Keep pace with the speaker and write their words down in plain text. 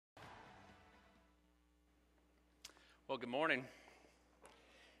Well, good morning.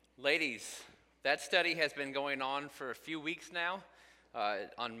 Ladies, that study has been going on for a few weeks now,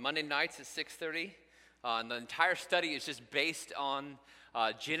 on Monday nights at 6:30. And the entire study is just based on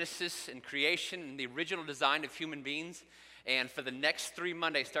Genesis and creation and the original design of human beings. And for the next 3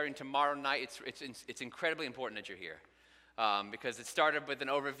 Mondays, starting tomorrow night, it's incredibly important that you're here. Because it started with an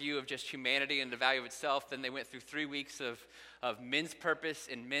overview of just humanity and the value of itself. Then they went through 3 weeks of men's purpose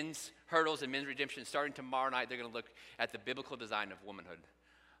and men's hurdles and men's redemption. Starting tomorrow night, they're going to look at the biblical design of womanhood.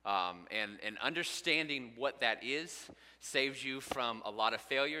 And understanding what that is saves you from a lot of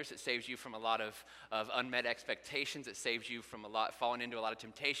failures. It saves you from a lot of unmet expectations. It saves you from falling into a lot of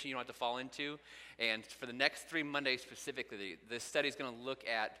temptation you don't have to fall into. And for the next 3 Mondays specifically, this study is going to look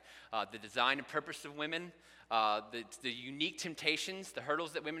at the design and purpose of women, the unique temptations, the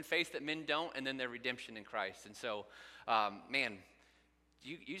hurdles that women face that men don't, and then their redemption in Christ. And so, man,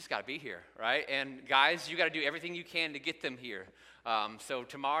 you just got to be here, right? And guys, you got to do everything you can to get them here. So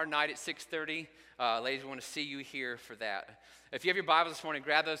tomorrow night at 6:30, ladies, we want to see you here for that. If you have your Bibles this morning,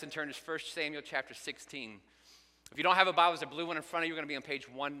 grab those and turn to 1 Samuel chapter 16. If you don't have a Bible, there's a blue one in front of you. We're going to be on page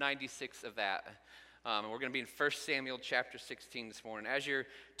 196 of that. And we're going to be in 1 Samuel chapter 16 this morning. As you're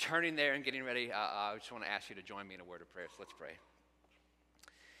turning there and getting ready, I just want to ask you to join me in a word of prayer. So let's pray.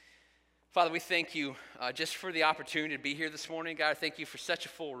 Father, we thank you just for the opportunity to be here this morning. God, I thank you for such a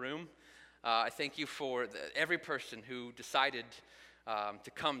full room. I thank you for every person who decided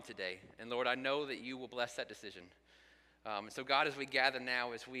to come today. And Lord, I know that you will bless that decision. And so God, as we gather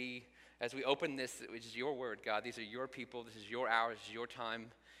now, as we open this, which is your word, God, these are your people, this is your hour, this is your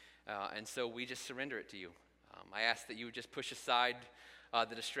time. And so we just surrender it to you. I ask that you would just push aside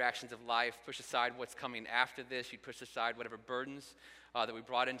the distractions of life, push aside what's coming after this. You'd push aside whatever burdens that we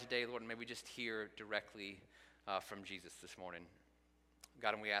brought in today, Lord, and may we just hear directly from Jesus this morning.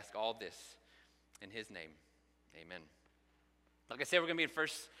 God, and we ask all this in his name. Amen. Like I said, we're going to be in 1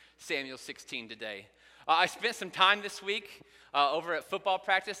 Samuel 16 today. I spent some time this week over at football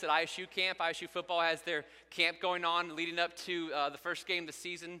practice at ISU camp. ISU football has their camp going on leading up to the first game of the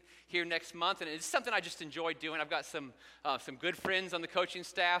season here next month. And it's something I just enjoy doing. I've got some good friends on the coaching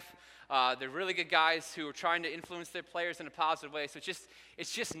staff. They're really good guys who are trying to influence their players in a positive way. So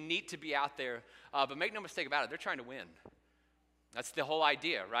it's just neat to be out there. But make no mistake about it, they're trying to win. That's the whole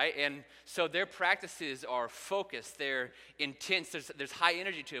idea, right? And so their practices are focused, they're intense, there's high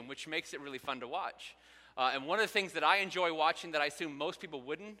energy to them, which makes it really fun to watch. And one of the things that I enjoy watching that I assume most people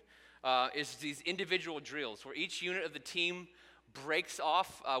wouldn't is these individual drills where each unit of the team breaks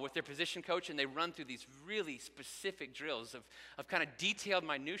off with their position coach and they run through these really specific drills of kind of detailed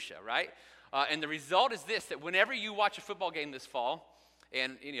minutia, right? And the result is this, that whenever you watch a football game this fall,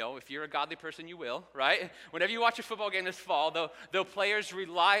 and, you know, if you're a godly person, you will, right? Whenever you watch a football game this fall, though players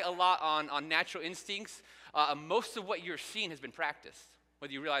rely a lot on natural instincts, most of what you're seeing has been practiced,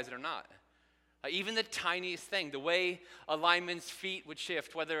 whether you realize it or not. Even the tiniest thing, the way a lineman's feet would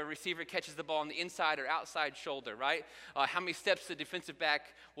shift, whether a receiver catches the ball on the inside or outside shoulder, right? How many steps the defensive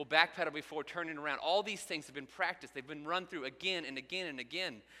back will backpedal before turning around. All these things have been practiced. They've been run through again and again and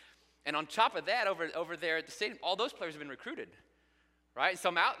again. And on top of that, over there at the stadium, all those players have been recruited. Right? So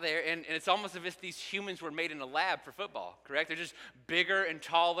I'm out there, and it's almost as if these humans were made in a lab for football, correct? They're just bigger and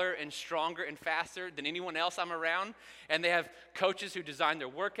taller and stronger and faster than anyone else I'm around. And they have coaches who design their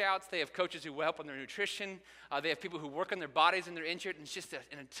workouts. They have coaches who help on their nutrition. They have people who work on their bodies and they're injured. And it's just an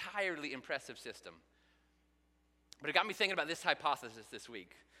entirely impressive system. But it got me thinking about this hypothesis this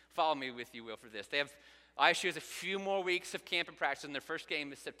week. Follow me, if you will, for this. ISU has a few more weeks of camp and practice, and their first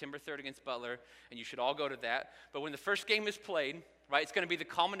game is September 3rd against Butler, and you should all go to that. But when the first game is played, right, it's going to be the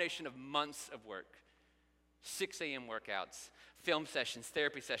culmination of months of work. 6 a.m. workouts, film sessions,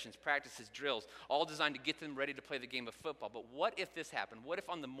 therapy sessions, practices, drills, all designed to get them ready to play the game of football. But what if this happened? What if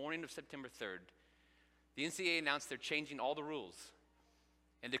on the morning of September 3rd, the NCAA announced they're changing all the rules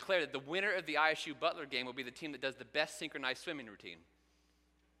and declare that the winner of the ISU Butler game will be the team that does the best synchronized swimming routine?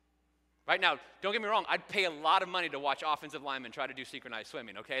 Right now, don't get me wrong, I'd pay a lot of money to watch offensive linemen try to do synchronized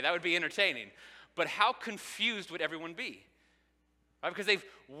swimming, okay? That would be entertaining. But how confused would everyone be? Right? Because they've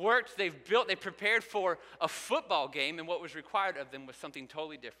worked, they've built, they prepared for a football game, and what was required of them was something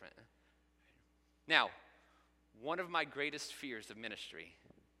totally different. Now, one of my greatest fears of ministry,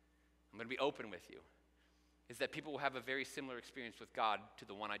 I'm going to be open with you, is that people will have a very similar experience with God to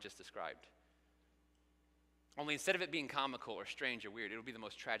the one I just described. Only instead of it being comical or strange or weird, it'll be the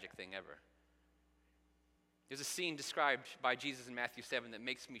most tragic thing ever. There's a scene described by Jesus in Matthew 7 that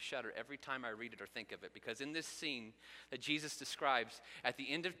makes me shudder every time I read it or think of it, because in this scene that Jesus describes, at the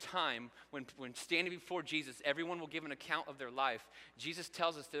end of time, when standing before Jesus, everyone will give an account of their life. Jesus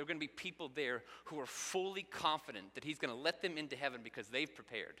tells us there are going to be people there who are fully confident that he's going to let them into heaven because they've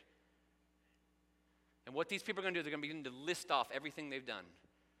prepared. And what these people are going to do, they're going to begin to list off everything they've done.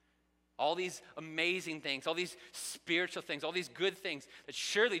 All these amazing things, all these spiritual things, all these good things that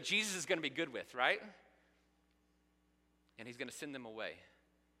surely Jesus is going to be good with, right? And he's going to send them away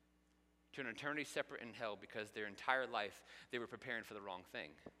to an eternity separate in hell because their entire life they were preparing for the wrong thing.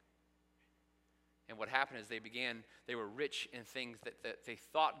 And what happened is they were rich in things that they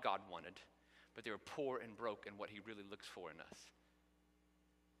thought God wanted, but they were poor and broke in what he really looks for in us.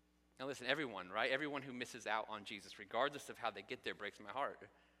 Now listen, everyone, right? Everyone who misses out on Jesus, regardless of how they get there, breaks my heart.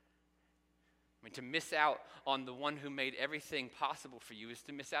 I mean, to miss out on the one who made everything possible for you is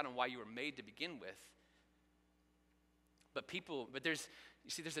to miss out on why you were made to begin with. But there's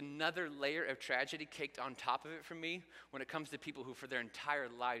another layer of tragedy caked on top of it for me when it comes to people who for their entire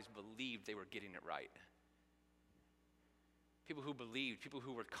lives believed they were getting it right. People who believed, people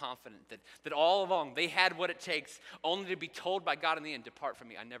who were confident that all along they had what it takes, only to be told by God in the end, depart from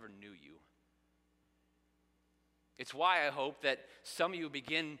me, I never knew you. It's why I hope that some of you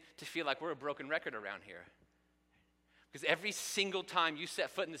begin to feel like we're a broken record around here. Because every single time you set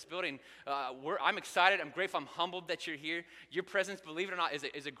foot in this building, I'm excited, I'm grateful, I'm humbled that you're here. Your presence, believe it or not,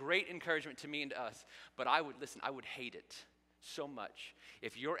 is a great encouragement to me and to us. But I would hate it so much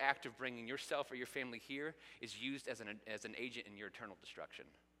if your act of bringing yourself or your family here is used as an agent in your eternal destruction.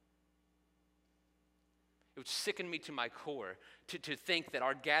 It would sicken me to my core to think that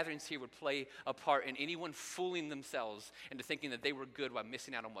our gatherings here would play a part in anyone fooling themselves into thinking that they were good while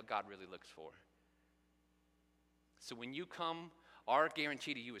missing out on what God really looks for. So when you come, our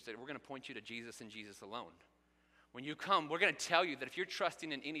guarantee to you is that we're going to point you to Jesus and Jesus alone. When you come, we're going to tell you that if you're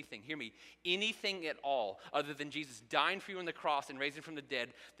trusting in anything, hear me, anything at all other than Jesus dying for you on the cross and raising from the dead,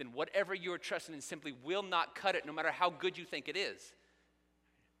 then whatever you're trusting in simply will not cut it no matter how good you think it is.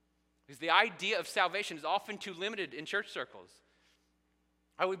 Because the idea of salvation is often too limited in church circles.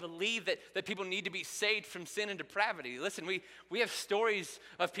 We believe that people need to be saved from sin and depravity. Listen, we have stories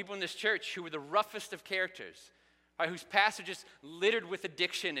of people in this church who were the roughest of characters, right, whose past are just littered with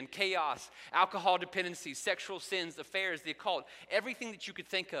addiction and chaos, alcohol dependency, sexual sins, affairs, the occult, everything that you could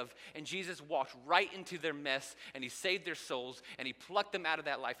think of. And Jesus walked right into their mess, and he saved their souls, and he plucked them out of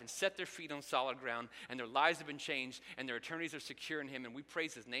that life and set their feet on solid ground, and their lives have been changed, and their eternities are secure in him, and we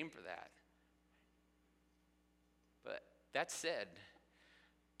praise his name for that. But that said,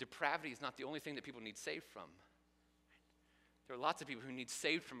 depravity is not the only thing that people need saved from. There are lots of people who need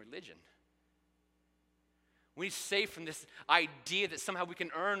saved from religion. We need saved from this idea that somehow we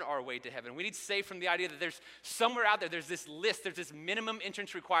can earn our way to heaven. We need saved from the idea that there's somewhere out there, there's this list, there's this minimum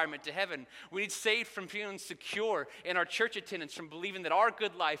entrance requirement to heaven. We need saved from feeling secure in our church attendance, from believing that our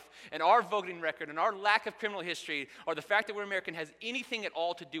good life and our voting record and our lack of criminal history or the fact that we're American has anything at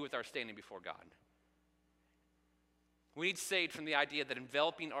all to do with our standing before God. We need saved from the idea that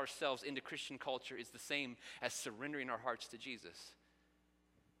enveloping ourselves into Christian culture is the same as surrendering our hearts to Jesus.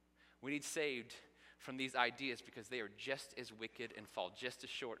 We need saved from these ideas because they are just as wicked and fall just as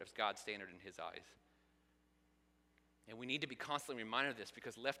short of God's standard in his eyes. And we need to be constantly reminded of this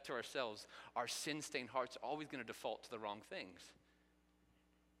because left to ourselves, our sin-stained hearts are always going to default to the wrong things.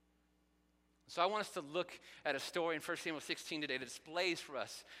 So I want us to look at a story in 1 Samuel 16 today that displays for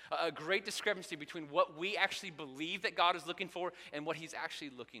us a great discrepancy between what we actually believe that God is looking for and what he's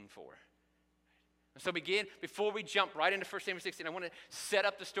actually looking for. And so before we jump right into 1 Samuel 16, I want to set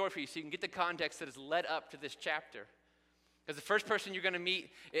up the story for you so you can get the context that has led up to this chapter. Because the first person you're going to meet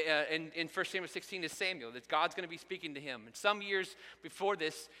in 1 Samuel 16 is Samuel, that God's going to be speaking to him. And some years before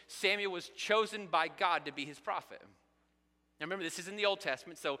this, Samuel was chosen by God to be his prophet. Now remember, this is in the Old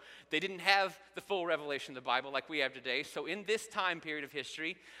Testament, so they didn't have the full revelation of the Bible like we have today. So in this time period of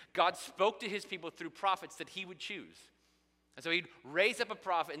history, God spoke to his people through prophets that he would choose. And so he'd raise up a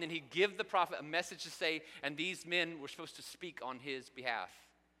prophet, and then he'd give the prophet a message to say, and these men were supposed to speak on his behalf.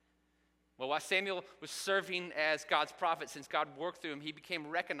 Well, while Samuel was serving as God's prophet, since God worked through him, he became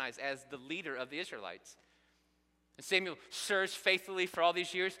recognized as the leader of the Israelites. And Samuel serves faithfully for all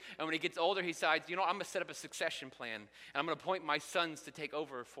these years, and when he gets older, he decides, I'm going to set up a succession plan, and I'm going to appoint my sons to take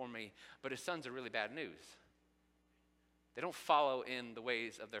over for me. But his sons are really bad news. They don't follow in the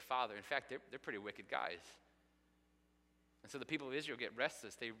ways of their father. In fact, they're pretty wicked guys. And so the people of Israel get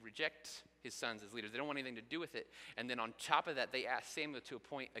restless. They reject his sons as leaders. They don't want anything to do with it. And then on top of that, they ask Samuel to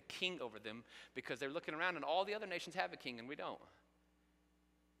appoint a king over them because they're looking around and all the other nations have a king and we don't.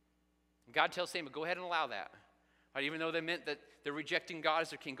 And God tells Samuel, go ahead and allow that. Right, even though they meant that they're rejecting God as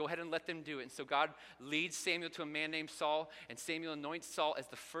their king, go ahead and let them do it. And so God leads Samuel to a man named Saul, and Samuel anoints Saul as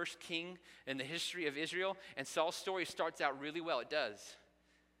the first king in the history of Israel. And Saul's story starts out really well. It does.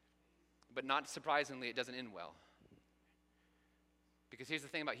 But not surprisingly, it doesn't end well. Because here's the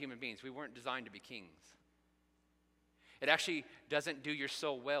thing about human beings. We weren't designed to be kings. It actually doesn't do your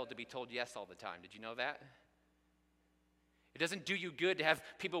soul well to be told yes all the time. Did you know that? It doesn't do you good to have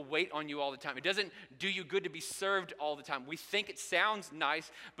people wait on you all the time. It doesn't do you good to be served all the time. We think it sounds nice,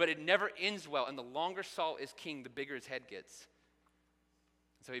 but it never ends well. And the longer Saul is king, the bigger his head gets.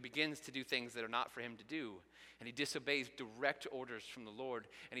 So he begins to do things that are not for him to do. And he disobeys direct orders from the Lord.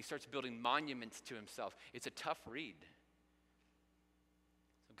 And he starts building monuments to himself. It's a tough read.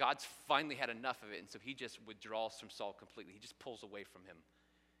 So God's finally had enough of it. And so he just withdraws from Saul completely. He just pulls away from him.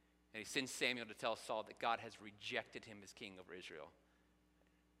 And he sends Samuel to tell Saul that God has rejected him as king over Israel.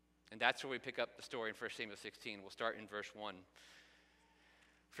 And that's where we pick up the story in 1 Samuel 16. We'll start in verse 1.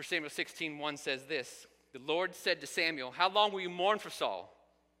 1 Samuel 16:1 says this, "The Lord said to Samuel, 'How long will you mourn for Saul,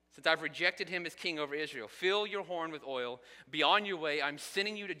 since I've rejected him as king over Israel? Fill your horn with oil. Be on your way. I'm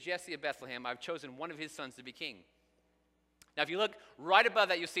sending you to Jesse of Bethlehem. I've chosen one of his sons to be king.'" Now, if you look right above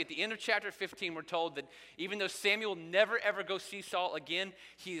that, you'll see at the end of chapter 15, we're told that even though Samuel never ever goes see Saul again,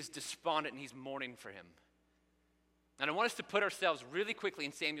 he is despondent and he's mourning for him. And I want us to put ourselves really quickly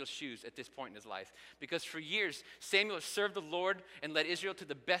in Samuel's shoes at this point in his life. Because for years, Samuel has served the Lord and led Israel to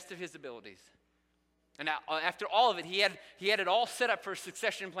the best of his abilities. And now, after all of it, he had it all set up for a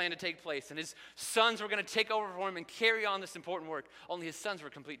succession plan to take place. And his sons were going to take over for him and carry on this important work. Only his sons were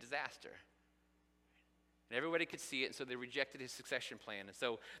a complete disaster. And everybody could see it, and so they rejected his succession plan. And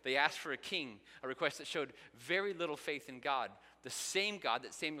so they asked for a king, a request that showed very little faith in God, the same God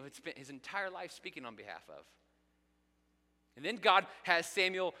that Samuel had spent his entire life speaking on behalf of. And then God has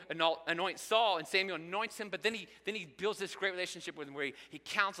Samuel anoint Saul, and Samuel anoints him, but then he builds this great relationship with him where he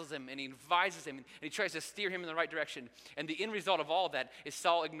counsels him and he advises him and he tries to steer him in the right direction. And the end result of all of that is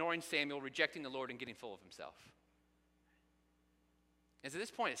Saul ignoring Samuel, rejecting the Lord, and getting full of himself. And at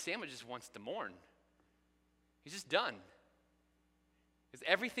this point, Samuel just wants to mourn. He's just done. Because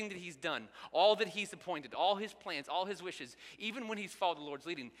everything that he's done, all that he's appointed, all his plans, all his wishes, even when he's followed the Lord's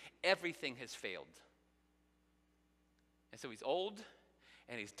leading, everything has failed. And so he's old,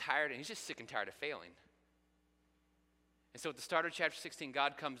 and he's tired, and he's just sick and tired of failing. And so at the start of chapter 16,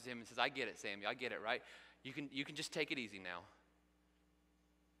 God comes to him and says, "I get it, Samuel, I get it, right? You can just take it easy now.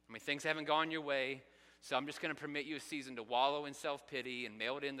 I mean, things haven't gone your way, so I'm just going to permit you a season to wallow in self-pity and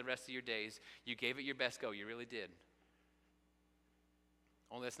mail it in the rest of your days. You gave it your best go. You really did."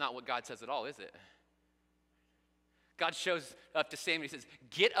 Only that's not what God says at all, is it? God shows up to Samuel and he says,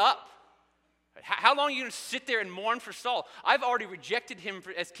 "Get up. How long are you going to sit there and mourn for Saul? I've already rejected him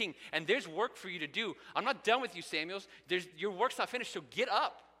as king, and there's work for you to do. I'm not done with you, Samuel. Your work's not finished, so get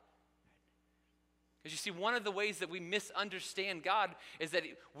up." Because you see, one of the ways that we misunderstand God is that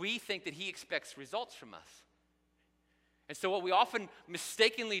we think that he expects results from us. And so what we often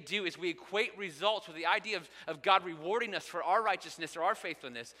mistakenly do is we equate results with the idea of God rewarding us for our righteousness or our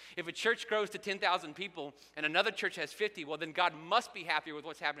faithfulness. If a church grows to 10,000 people and another church has 50, well, then God must be happier with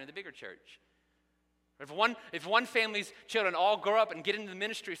what's happening in the bigger church. If one family's children all grow up and get into the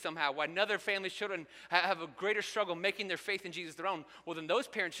ministry somehow, while another family's children have a greater struggle making their faith in Jesus their own, well, then those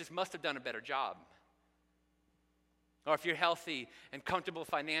parents just must have done a better job. Or if you're healthy and comfortable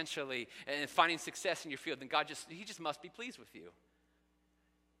financially and finding success in your field, then he just must be pleased with you.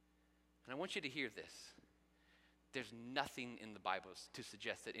 And I want you to hear this. There's nothing in the Bible to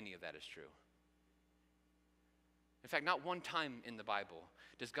suggest that any of that is true. In fact, not one time in the Bible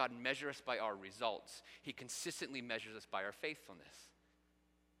does God measure us by our results. He consistently measures us by our faithfulness.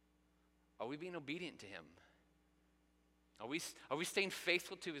 Are we being obedient to him? Are we staying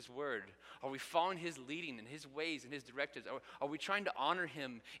faithful to his word? Are we following his leading and his ways and his directives? Are we trying to honor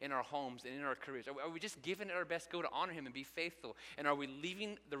him in our homes and in our careers? Are we just giving it our best go to honor him and be faithful? And are we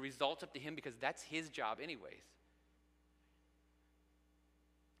leaving the results up to him because that's his job anyways?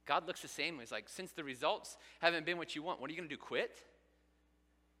 God looks the same. He's like, since the results haven't been what you want, what are you going to do, quit?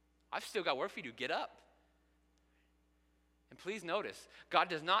 I've still got work for you to get up. And please notice, God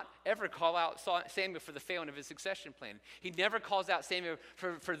does not ever call out Samuel for the failing of his succession plan. He never calls out Samuel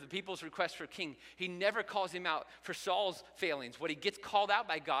for the people's request for a king. He never calls him out for Saul's failings. What he gets called out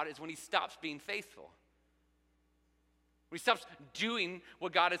by God is when he stops being faithful. When he stops doing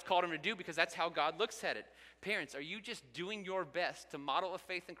what God has called him to do, because that's how God looks at it. Parents, are you just doing your best to model a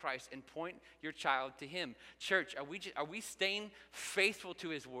faith in Christ and point your child to him? Church, are we staying faithful to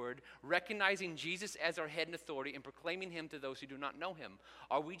his word, recognizing Jesus as our head and authority and proclaiming him to those who do not know him?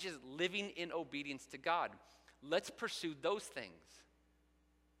 Are we just living in obedience to God? let's pursue those things.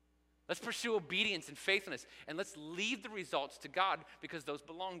 Let's pursue obedience and faithfulness, and let's leave the results to God because those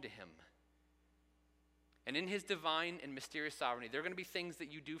belong to him. And in his divine and mysterious sovereignty, there are going to be things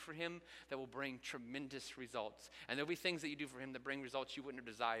that you do for him that will bring tremendous results. And there'll be things that you do for him that bring results you wouldn't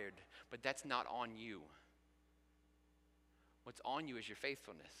have desired, but that's not on you. What's on you is your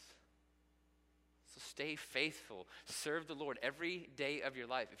faithfulness. So stay faithful. Serve the Lord every day of your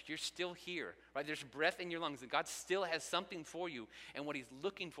life. If you're still here, right, there's breath in your lungs, and God still has something for you, and what he's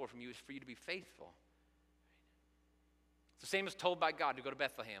looking for from you is for you to be faithful. So Samuel's told by God to go to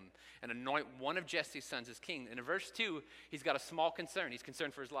Bethlehem and anoint one of Jesse's sons as king. And in verse 2, he's got a small concern. He's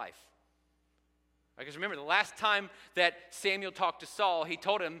concerned for his life. Because remember, the last time that Samuel talked to Saul, he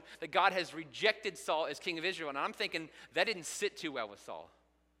told him that God has rejected Saul as king of Israel. And I'm thinking that didn't sit too well with Saul.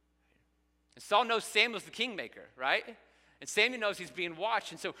 And Saul knows Samuel's the kingmaker, right? And Samuel knows he's being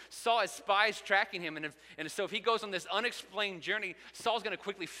watched. And so Saul has spies tracking him. And so if he goes on this unexplained journey, Saul's going to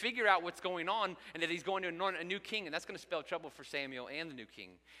quickly figure out what's going on and that he's going to anoint a new king. And that's going to spell trouble for Samuel and the new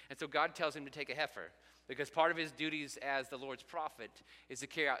king. And so God tells him to take a heifer, because part of his duties as the Lord's prophet is to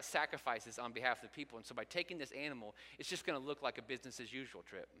carry out sacrifices on behalf of the people. And so by taking this animal, it's just going to look like a business as usual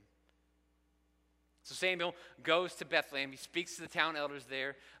trip. So Samuel goes to Bethlehem. He speaks to the town elders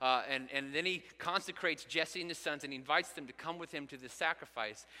there, and then he consecrates Jesse and his sons, and he invites them to come with him to this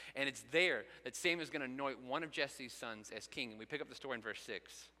sacrifice. And it's there that Samuel's going to anoint one of Jesse's sons as king. And we pick up the story in verse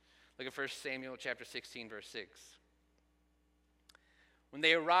 6. Look at 1 Samuel chapter 16, verse 6. When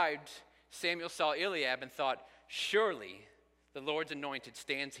they arrived, Samuel saw Eliab and thought, surely the Lord's anointed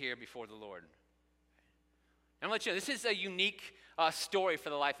stands here before the Lord. I'm going to let you know, this is a unique story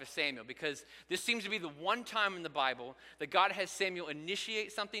for the life of Samuel, because this seems to be the one time in the Bible that God has Samuel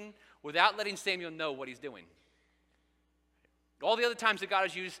initiate something without letting Samuel know what he's doing. All the other times that God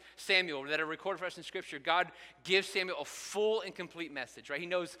has used Samuel that are recorded for us in Scripture, God gives Samuel a full and complete message, right? He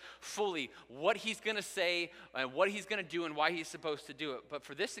knows fully what he's going to say and what he's going to do and why he's supposed to do it. But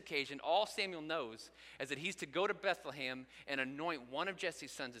for this occasion, all Samuel knows is that he's to go to Bethlehem and anoint one of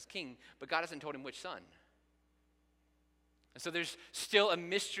Jesse's sons as king, but God hasn't told him which son. And so there's still a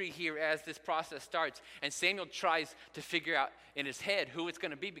mystery here as this process starts. And Samuel tries to figure out in his head who it's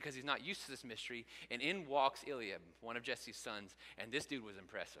going to be because he's not used to this mystery. And in walks Eliab, one of Jesse's sons. And this dude was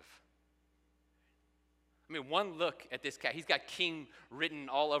impressive. I mean, one look at this guy. He's got king written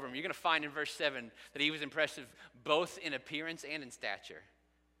all over him. You're going to find in verse 7 that he was impressive both in appearance and in stature.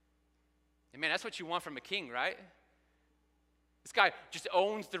 And man, that's what you want from a king, right? This guy just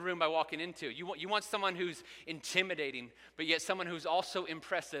owns the room by walking into it. You want someone who's intimidating, but yet someone who's also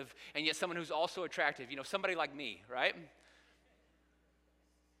impressive, and yet someone who's also attractive. You know, somebody like me, right?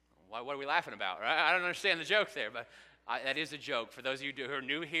 What are we laughing about, right? I don't understand the joke there, but that is a joke. For those of you who are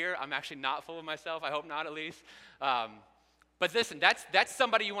new here, I'm actually not full of myself. I hope not, at least. But listen, that's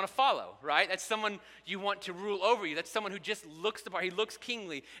somebody you want to follow, right? That's someone you want to rule over you. That's someone who just looks the part. He looks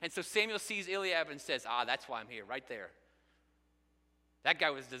kingly. And so Samuel sees Eliab and says, that's why I'm here, right there. That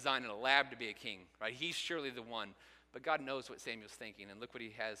guy was designed in a lab to be a king, right? He's surely the one. But God knows what Samuel's thinking, and look what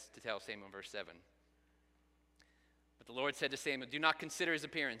he has to tell Samuel in verse 7. But the Lord said to Samuel, do not consider his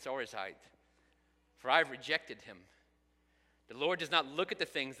appearance or his height, for I have rejected him. The Lord does not look at the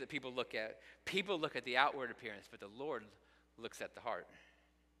things that people look at. People look at the outward appearance, but the Lord looks at the heart.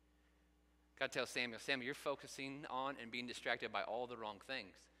 God tells Samuel, you're focusing on and being distracted by all the wrong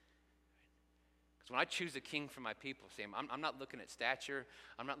things. Because when I choose a king for my people, Sam, I'm not looking at stature.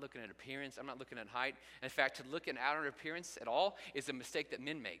 I'm not looking at appearance. I'm not looking at height. In fact, to look at outer appearance at all is a mistake that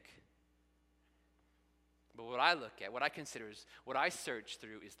men make. But what I look at, what I consider is, what I search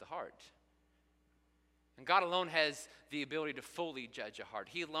through is the heart. And God alone has the ability to fully judge a heart.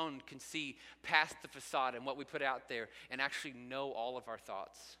 He alone can see past the facade and what we put out there and actually know all of our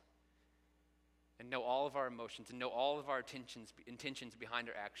thoughts. And know all of our emotions, and know all of our intentions behind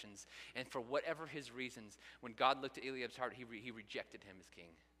our actions. And for whatever his reasons, when God looked at Eliab's heart, he rejected him as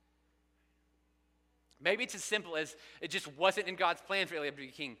king. Maybe it's as simple as it just wasn't in God's plan for Eliab to be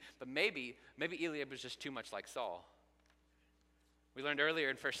king. But maybe Eliab was just too much like Saul. We learned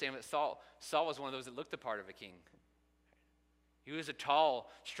earlier in 1 Samuel that Saul was one of those that looked the part of a king. He was a tall,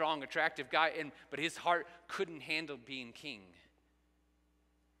 strong, attractive guy, but his heart couldn't handle being king,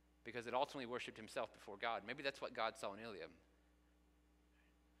 because it ultimately worshipped himself before God. Maybe that's what God saw in Eliab.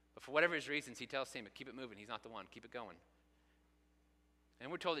 But for whatever his reasons, he tells Samuel, keep it moving. He's not the one. Keep it going.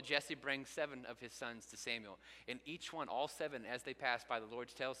 And we're told that Jesse brings 7 of his sons to Samuel. And each one, all 7, as they pass by, the Lord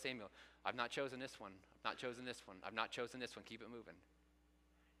tells Samuel, I've not chosen this one. I've not chosen this one. I've not chosen this one. Keep it moving.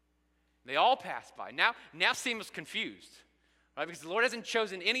 They all pass by. Now Samuel's confused. right? Because the Lord hasn't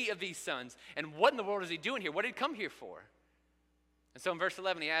chosen any of these sons. And what in the world is he doing here? What did he come here for? And so in verse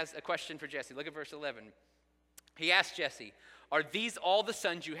 11, he has a question for Jesse. Look at verse 11. He asked Jesse, "Are these all the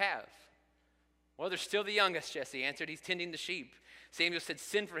sons you have?" "Well, they're still the youngest," Jesse answered. "He's tending the sheep." Samuel said,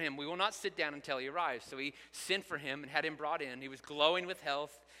 "Send for him. We will not sit down until he arrives." So he sent for him and had him brought in. He was glowing with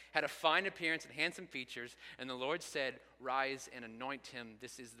health, had a fine appearance and handsome features. And the Lord said, "Rise and anoint him.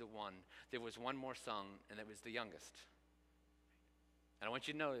 This is the one." There was one more son, and it was the youngest. And I want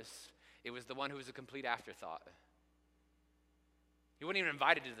you to notice, it was the one who was a complete afterthought. He wasn't even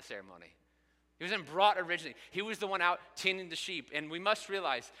invited to the ceremony. He wasn't brought originally. He was the one out tending the sheep. And we must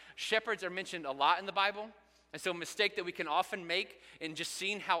realize shepherds are mentioned a lot in the Bible. And so a mistake that we can often make in just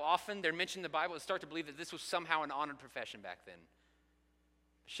seeing how often they're mentioned in the Bible is start to believe that this was somehow an honored profession back then.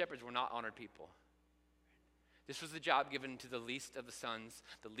 Shepherds were not honored people. This was the job given to the least of the sons,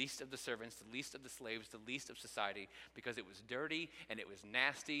 the least of the servants, the least of the slaves, the least of society, because it was dirty and it was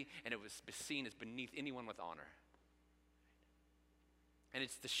nasty and it was seen as beneath anyone with honor. And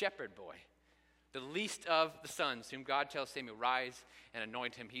it's the shepherd boy, the least of the sons, whom God tells Samuel, "Rise and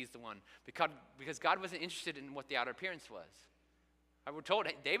anoint him." He's the one. Because God wasn't interested in what the outer appearance was. We're told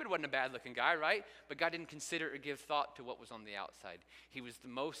David wasn't a bad-looking guy, right? But God didn't consider or give thought to what was on the outside. He was the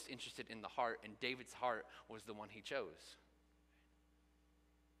most interested in the heart, and David's heart was the one he chose.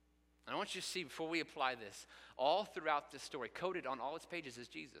 And I want you to see, before we apply this, all throughout this story, coded on all its pages, is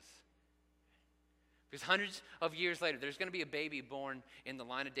Jesus. Because hundreds of years later, there's going to be a baby born in the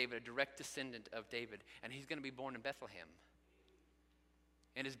line of David, a direct descendant of David, and he's going to be born in Bethlehem.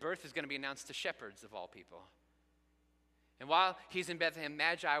 And his birth is going to be announced to shepherds of all people. And while he's in Bethlehem,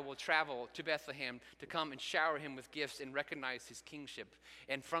 Magi will travel to Bethlehem to come and shower him with gifts and recognize his kingship.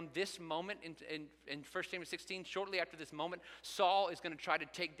 And from this moment in 1 Samuel 16, shortly after this moment, Saul is going to try to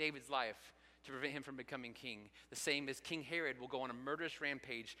take David's life to prevent him from becoming king. The same as King Herod will go on a murderous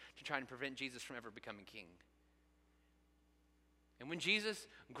rampage to try and prevent Jesus from ever becoming king. And when Jesus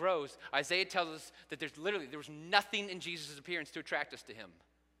grows, Isaiah tells us that there was nothing in Jesus' appearance to attract us to him.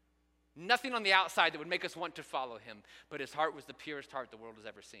 Nothing on the outside that would make us want to follow him. But his heart was the purest heart the world has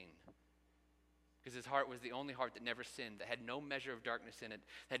ever seen. Because his heart was the only heart that never sinned, that had no measure of darkness in it,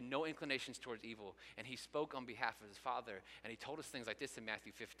 that had no inclinations towards evil. And he spoke on behalf of his Father. And he told us things like this in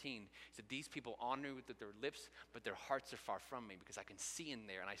Matthew 15. He said, "These people honor me with their lips, but their hearts are far from me, because I can see in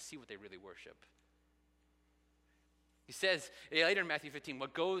there and I see what they really worship." He says later in Matthew 15,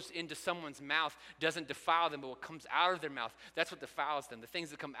 what goes into someone's mouth doesn't defile them, but what comes out of their mouth, that's what defiles them. The things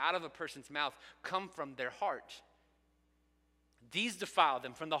that come out of a person's mouth come from their heart. These defile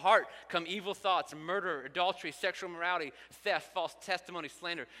them. From the heart come evil thoughts, murder, adultery, sexual immorality, theft, false testimony,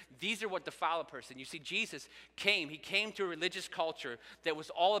 slander. These are what defile a person. You see, Jesus came. He came to a religious culture that was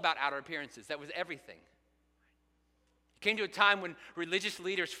all about outer appearances. That was everything. He came to a time when religious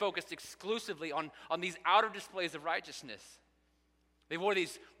leaders focused exclusively on these outer displays of righteousness. They wore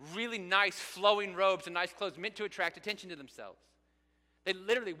these really nice flowing robes and nice clothes meant to attract attention to themselves. They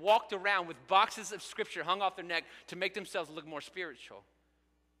literally walked around with boxes of scripture hung off their neck to make themselves look more spiritual.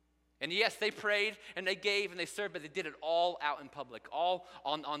 And yes, they prayed and they gave and they served, but they did it all out in public, all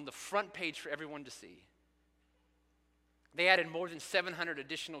on the front page for everyone to see. They added more than 700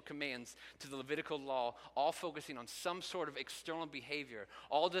 additional commands to the Levitical law, all focusing on some sort of external behavior,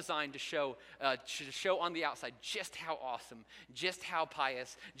 all designed to show on the outside just how awesome, just how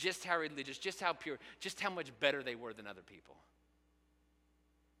pious, just how religious, just how pure, just how much better they were than other people.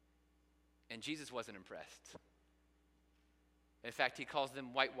 And Jesus wasn't impressed. In fact, he calls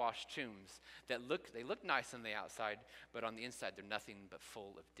them whitewashed tombs that look nice on the outside, but on the inside they're nothing but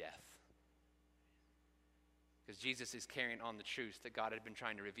full of death. Because Jesus is carrying on the truths that God had been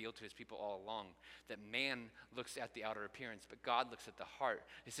trying to reveal to his people all along. That man looks at the outer appearance, but God looks at the heart.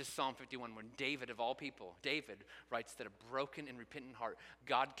 This is Psalm 51, when David, of all people, David writes that a broken and repentant heart,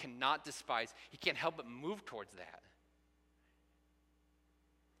 God cannot despise. He can't help but move towards that.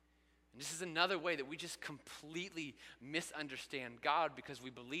 And this is another way that we just completely misunderstand God, because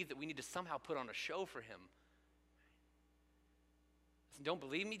we believe that we need to somehow put on a show for him. Don't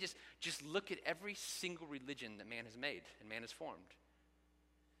believe me? Just look at every single religion that man has made and man has formed.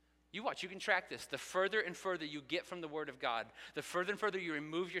 You watch, you can track this. The further and further you get from the Word of God, the further and further you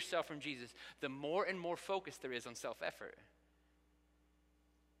remove yourself from Jesus, the more and more focus there is on self-effort.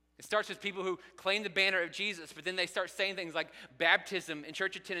 It starts with people who claim the banner of Jesus, but then they start saying things like baptism and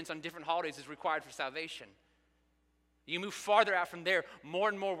church attendance on different holidays is required for salvation. You move farther out from there, more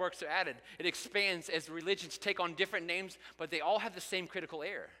and more works are added. It expands as religions take on different names, but they all have the same critical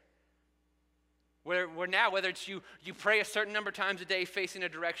error. Where now, whether it's you pray a certain number of times a day facing a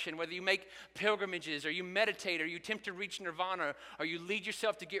direction, whether you make pilgrimages, or you meditate, or you attempt to reach nirvana, or you lead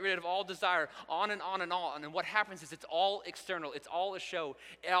yourself to get rid of all desire, on and on and on. And what happens is it's all external. It's all a show.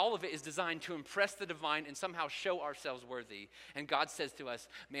 All of it is designed to impress the divine and somehow show ourselves worthy. And God says to us,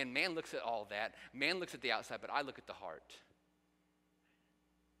 man looks at all that. Man looks at the outside, but I look at the heart.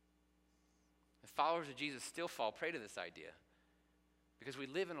 The followers of Jesus still fall prey to this idea. Because we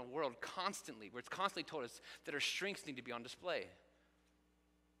live in a world constantly, where it's constantly told us that our strengths need to be on display.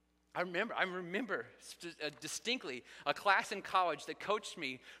 I remember distinctly a class in college that coached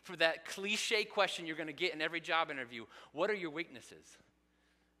me for that cliche question you're going to get in every job interview. What are your weaknesses?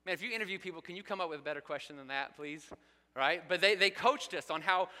 Man, if you interview people, can you come up with a better question than that, please? Right? But they coached us on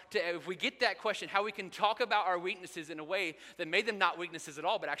how to, if we get that question, how we can talk about our weaknesses in a way that made them not weaknesses at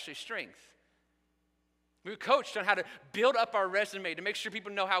all, but actually strengths. We were coached on how to build up our resume to make sure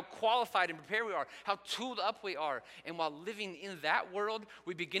people know how qualified and prepared we are, how tooled up we are. And while living in that world,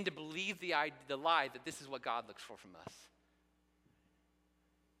 we begin to believe the lie that this is what God looks for from us.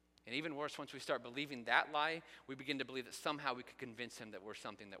 And even worse, once we start believing that lie, we begin to believe that somehow we could convince him that we're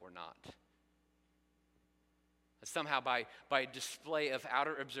something that we're not. That somehow by display of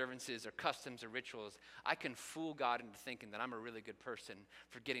outer observances or customs or rituals, I can fool God into thinking that I'm a really good person,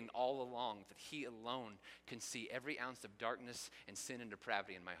 forgetting all along that he alone can see every ounce of darkness and sin and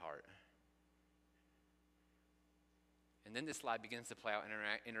depravity in my heart. And then this lie begins to play out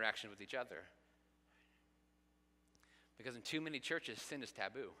in interaction with each other. Because in too many churches, sin is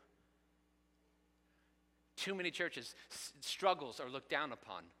taboo. Too many churches, struggles are looked down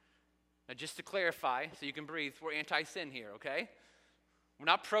upon. Now, just to clarify, so you can breathe, we're anti-sin here, okay? We're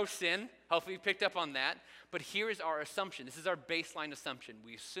not pro-sin. Hopefully you picked up on that. But here is our assumption. This is our baseline assumption.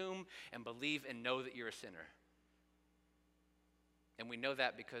 We assume and believe and know that you're a sinner. And we know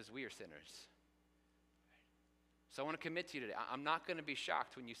that because we are sinners. So I want to commit to you today. I'm not going to be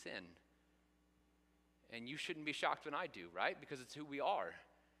shocked when you sin. And you shouldn't be shocked when I do, right? Because it's who we are.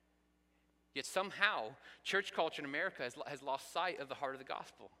 Yet somehow, church culture in America has lost sight of the heart of the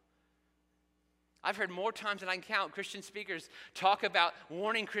gospel. I've heard more times than I can count Christian speakers talk about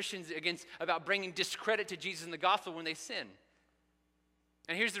warning Christians about bringing discredit to Jesus and the gospel when they sin.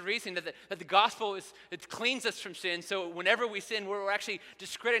 And here's the reason that the gospel it cleans us from sin. So whenever we sin, we're actually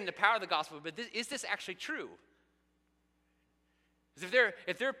discrediting the power of the gospel. But is this actually true? Because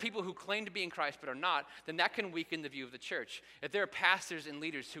if there are people who claim to be in Christ but are not, then that can weaken the view of the church. If there are pastors and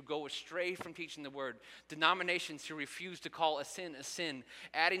leaders who go astray from teaching the word, denominations who refuse to call a sin,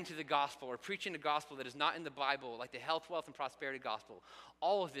 adding to the gospel or preaching a gospel that is not in the Bible, like the health, wealth, and prosperity gospel,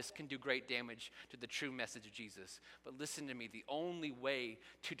 all of this can do great damage to the true message of Jesus. But listen to me, the only way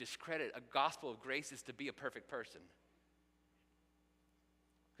to discredit a gospel of grace is to be a perfect person.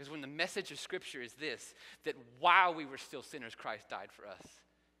 Because when the message of Scripture is this, that while we were still sinners, Christ died for us.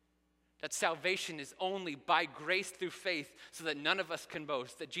 That salvation is only by grace through faith so that none of us can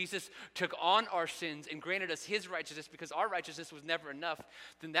boast. That Jesus took on our sins and granted us his righteousness because our righteousness was never enough.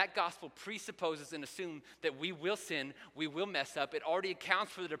 Then that gospel presupposes and assumes that we will sin, we will mess up. It already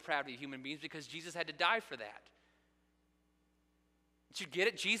accounts for the depravity of human beings because Jesus had to die for that. Did you get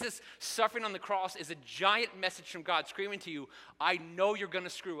it? Jesus suffering on the cross is a giant message from God screaming to you, I know you're going to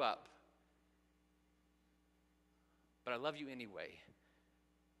screw up, but I love you anyway.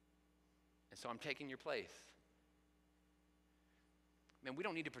 And so I'm taking your place. Man, we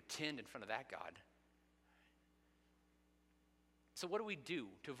don't need to pretend in front of that God. So what do we do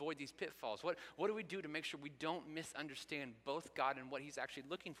to avoid these pitfalls? What do we do to make sure we don't misunderstand both God and what he's actually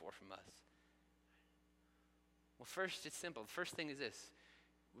looking for from us? Well, first, it's simple. The first thing is this.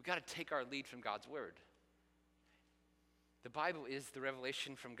 We've got to take our lead from God's word. The Bible is the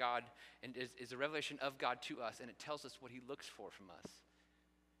revelation from God and is a revelation of God to us, and it tells us what he looks for from us.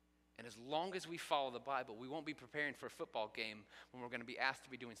 And as long as we follow the Bible, we won't be preparing for a football game when we're going to be asked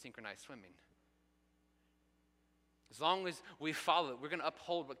to be doing synchronized swimming. As long as we follow it, we're going to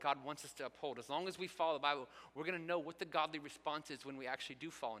uphold what God wants us to uphold. As long as we follow the Bible, we're going to know what the godly response is when we actually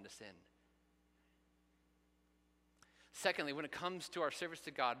do fall into sin. Secondly, when it comes to our service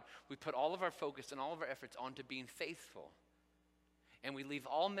to God, we put all of our focus and all of our efforts onto being faithful. And we leave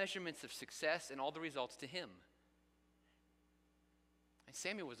all measurements of success and all the results to him. And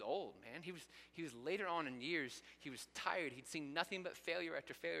Samuel was old, man. He was later on in years, he was tired. He'd seen nothing but failure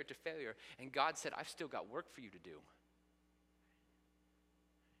after failure after failure. And God said, I've still got work for you to do.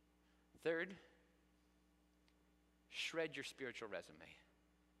 Third, shred your spiritual resume.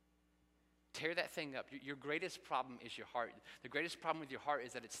 Tear that thing up. Your greatest problem is your heart. The greatest problem with your heart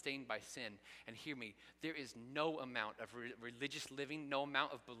is that it's stained by sin. And hear me, there is no amount of religious living, no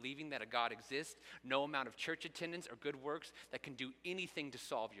amount of believing that a God exists, no amount of church attendance or good works that can do anything to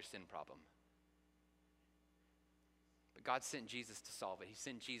solve your sin problem. But God sent Jesus to solve it. He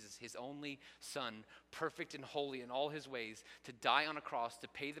sent Jesus, his only son, perfect and holy in all his ways, to die on a cross to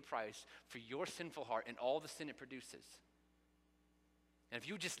pay the price for your sinful heart and all the sin it produces. And if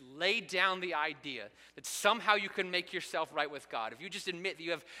you just lay down the idea that somehow you can make yourself right with God, if you just admit that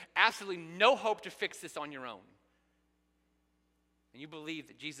you have absolutely no hope to fix this on your own, and you believe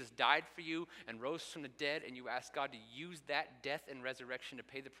that Jesus died for you and rose from the dead, and you ask God to use that death and resurrection to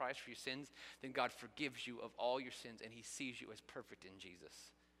pay the price for your sins, then God forgives you of all your sins, and he sees you as perfect in Jesus.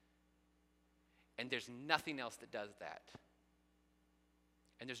 And there's nothing else that does that.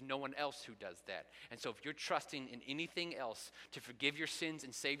 And there's no one else who does that. And so if you're trusting in anything else to forgive your sins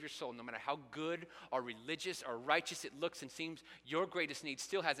and save your soul, no matter how good or religious or righteous it looks and seems, your greatest need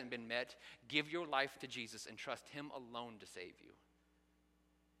still hasn't been met, give your life to Jesus and trust him alone to save you.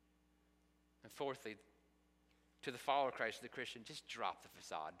 And fourthly, to the follower of Christ, to the Christian, just drop the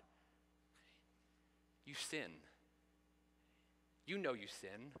facade. You sin. You know you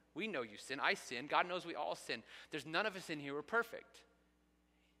sin. We know you sin. I sin. God knows we all sin. There's none of us in here who are perfect.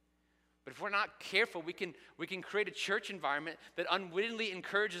 But if we're not careful, we can create a church environment that unwittingly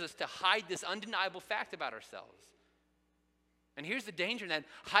encourages us to hide this undeniable fact about ourselves. And here's the danger in that: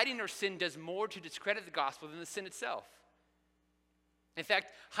 hiding our sin does more to discredit the gospel than the sin itself. In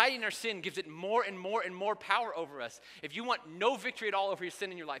fact, hiding our sin gives it more and more and more power over us. If you want no victory at all over your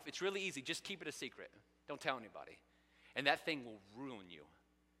sin in your life, it's really easy. Just keep it a secret. Don't tell anybody. And that thing will ruin you,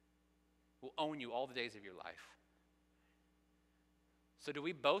 will own you all the days of your life. So do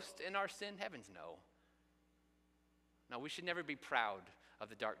we boast in our sin? Heavens, no. No, we should never be proud of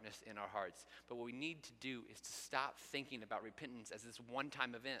the darkness in our hearts. But what we need to do is to stop thinking about repentance as this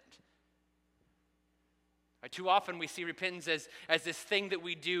one-time event. Too often we see repentance as this thing that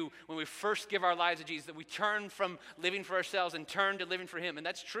we do when we first give our lives to Jesus, that we turn from living for ourselves and turn to living for him. And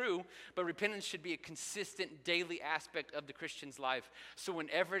that's true, but repentance should be a consistent daily aspect of the Christian's life. So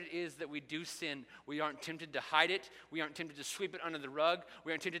whenever it is that we do sin, we aren't tempted to hide it. We aren't tempted to sweep it under the rug.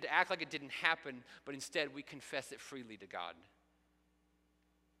 We aren't tempted to act like it didn't happen, but instead we confess it freely to God.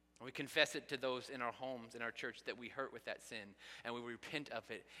 We confess it to those in our homes, in our church, that we hurt with that sin, and we repent of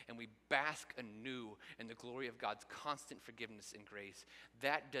it, and we bask anew in the glory of God's constant forgiveness and grace.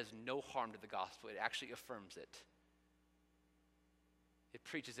 That does no harm to the gospel. It actually affirms it. It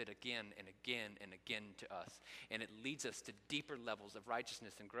preaches it again and again and again to us, and it leads us to deeper levels of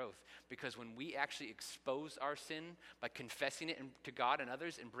righteousness and growth, because when we actually expose our sin by confessing it to God and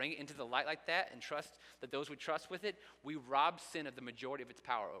others and bring it into the light like that and trust that those we trust with it, we rob sin of the majority of its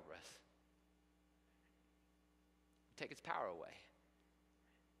power over us. We take its power away.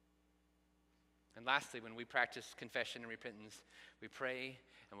 And lastly, when we practice confession and repentance, we pray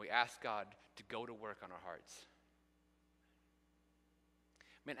and we ask God to go to work on our hearts.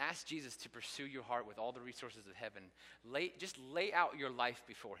 Man, ask Jesus to pursue your heart with all the resources of heaven. Just lay out your life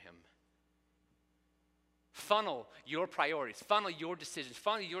before him. Funnel your priorities, funnel your decisions,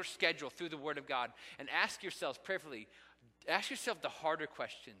 funnel your schedule through the Word of God, and ask yourselves prayerfully, ask yourself the harder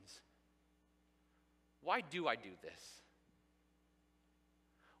questions. Why do I do this?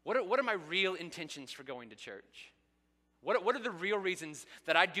 What are my real intentions for going to church? What are the real reasons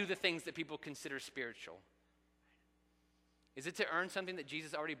that I do the things that people consider spiritual? Is it to earn something that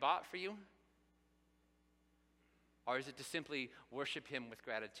Jesus already bought for you? Or is it to simply worship him with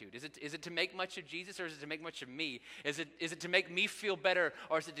gratitude? Is it to make much of Jesus, or is it to make much of me? Is it to make me feel better,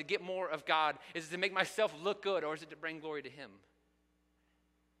 or is it to get more of God? Is it to make myself look good, or is it to bring glory to him?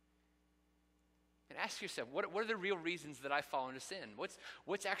 And ask yourself, what are the real reasons that I fall into sin?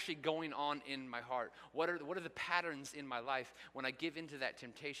 What's actually going on in my heart? What are the patterns in my life when I give into that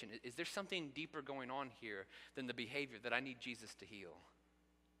temptation? Is there something deeper going on here than the behavior that I need Jesus to heal?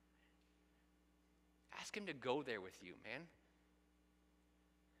 Ask him to go there with you, man.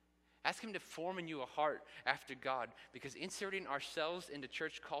 Ask him to form in you a heart after God, because inserting ourselves into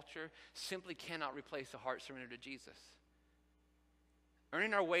church culture simply cannot replace a heart surrendered to Jesus.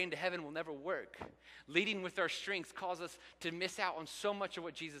 Earning our way into heaven will never work. Leading with our strengths causes us to miss out on so much of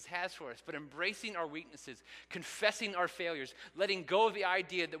what Jesus has for us. But embracing our weaknesses, confessing our failures, letting go of the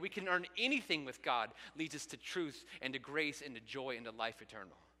idea that we can earn anything with God leads us to truth and to grace and to joy and to life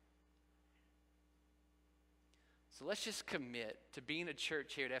eternal. So let's just commit to being a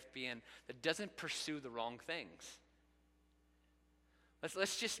church here at FBN that doesn't pursue the wrong things.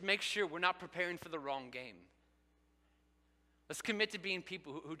 Let's just make sure we're not preparing for the wrong game. Let's commit to being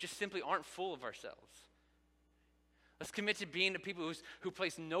people who just simply aren't full of ourselves. Let's commit to being the people who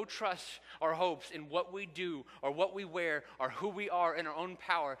place no trust or hopes in what we do or what we wear or who we are in our own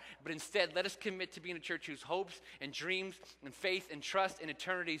power, but instead let us commit to being a church whose hopes and dreams and faith and trust and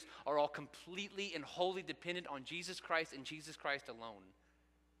eternities are all completely and wholly dependent on Jesus Christ and Jesus Christ alone.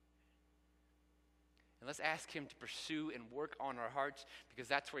 And let's ask him to pursue and work on our hearts, because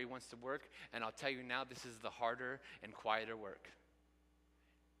that's where he wants to work. And I'll tell you now, this is the harder and quieter work.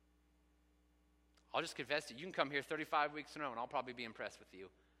 I'll just confess to you. You can come here 35 weeks in a row and I'll probably be impressed with you.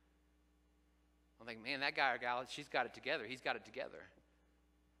 I'll think, man, that guy or gal, she's got it together. He's got it together.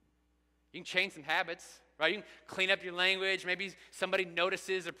 You can change some habits, right? You can clean up your language. Maybe somebody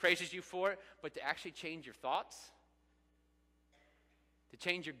notices or praises you for it. But to actually change your thoughts, to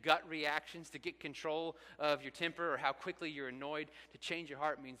change your gut reactions, to get control of your temper or how quickly you're annoyed, to change your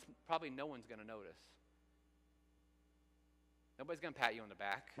heart means probably no one's going to notice. Nobody's going to pat you on the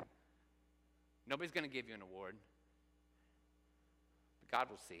back. Nobody's going to give you an award. But God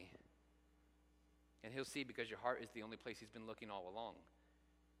will see. And he'll see because your heart is the only place he's been looking all along.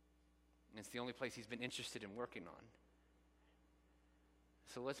 And it's the only place he's been interested in working on.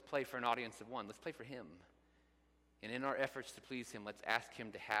 So let's play for an audience of one. Let's play for him. And in our efforts to please him, let's ask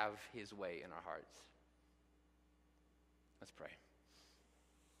him to have his way in our hearts. Let's pray.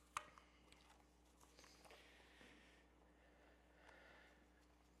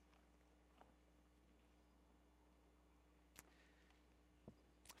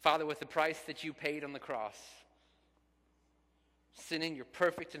 Father, with the price that you paid on the cross, sending your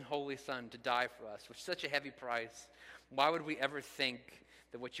perfect and holy Son to die for us with such a heavy price, why would we ever think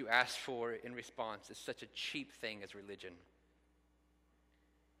that what you asked for in response is such a cheap thing as religion?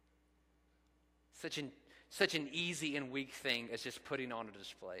 Such an easy and weak thing as just putting on a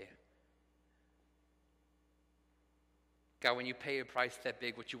display. God, when you pay a price that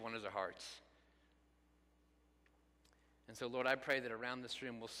big, what you want is our hearts. And so, Lord, I pray that around this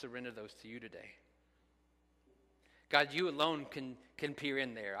room we'll surrender those to you today. God, you alone can peer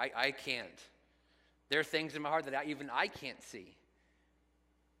in there. I can't. There are things in my heart that even I can't see.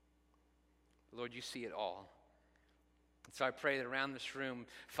 Lord, you see it all. And so I pray that around this room,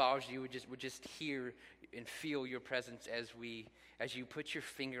 fathers, you would just hear and feel your presence as you put your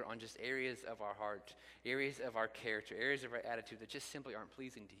finger on just areas of our heart, areas of our character, areas of our attitude that just simply aren't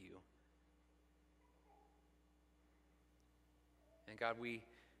pleasing to you. And God, we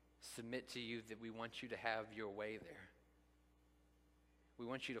submit to you that we want you to have your way there. We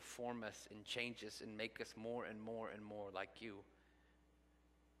want you to form us and change us and make us more and more and more like you.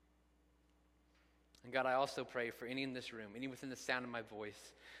 And God, I also pray for any in this room, any within the sound of my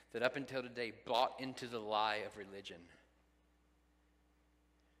voice, that up until today bought into the lie of religion.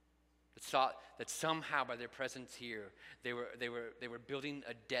 That thought that somehow by their presence here, they were building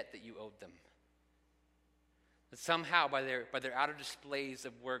a debt that you owed them. That somehow by their outer displays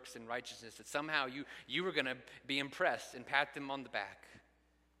of works and righteousness, that somehow you were going to be impressed and pat them on the back.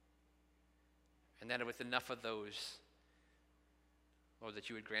 And that with enough of those, Lord, that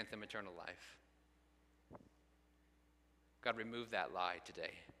you would grant them eternal life. God, remove that lie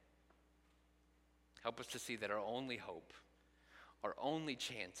today. Help us to see that our only hope, our only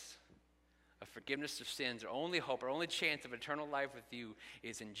chance of forgiveness of sins, our only hope, our only chance of eternal life with you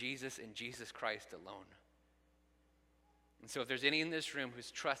is in Jesus and Jesus Christ alone. And so if there's any in this room who's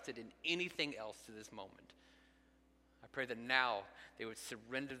trusted in anything else to this moment, I pray that now they would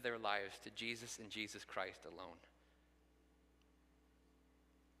surrender their lives to Jesus and Jesus Christ alone.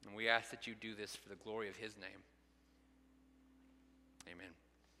 And we ask that you do this for the glory of his name. Amen.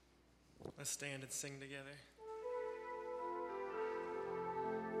 Let's stand and sing together.